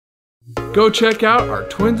Go check out our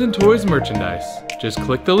Twins and Toys merchandise. Just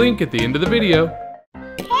click the link at the end of the video.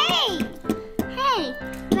 Hey! Hey,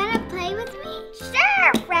 you wanna play with me?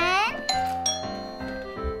 Sure, friend!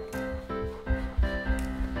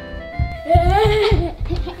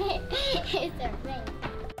 It's a ring.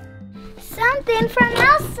 Something from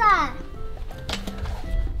Elsa!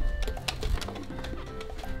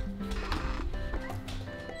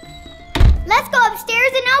 Let's go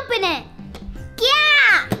upstairs and open it!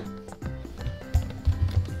 Yeah!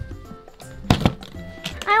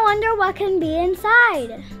 I wonder what can be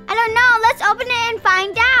inside. I don't know. Let's open it and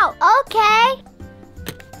find out. Okay.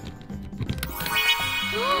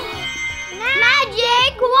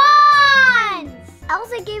 Magic wands!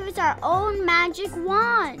 Elsa gave us our own magic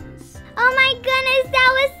wands. Oh my goodness,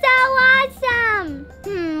 that was so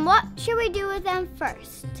awesome. What should we do with them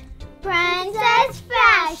first? Princess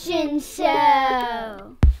Fashion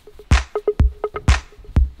Show.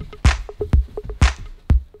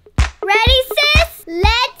 Ready, sis?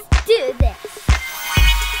 Let's do this.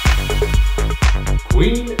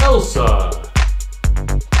 Queen Elsa.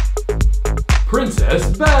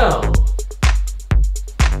 Princess Belle.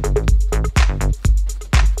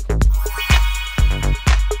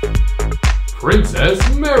 Princess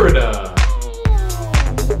Merida.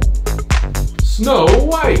 Snow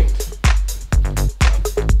White.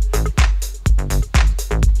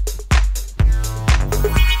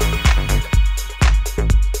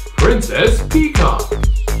 Princess Peacock.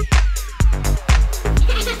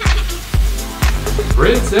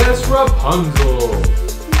 Princess Rapunzel.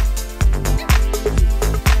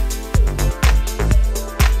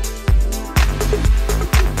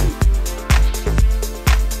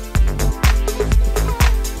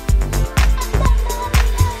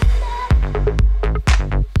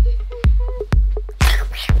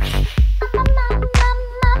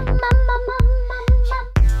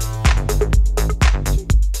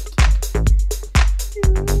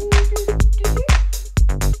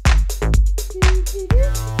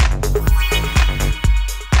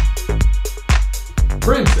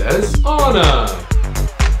 Princess Anna.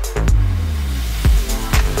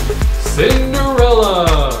 Cinderella.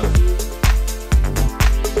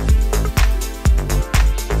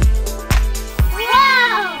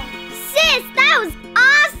 Wow! Sis, that was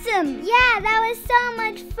awesome! Yeah, that was so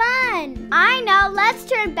much fun. I know, let's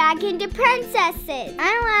turn back into princesses.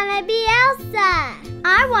 I want to be Elsa.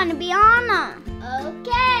 I want to be Anna.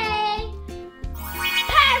 Okay.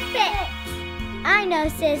 Perfect! I know,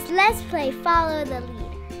 sis. Let's play Follow the Leader.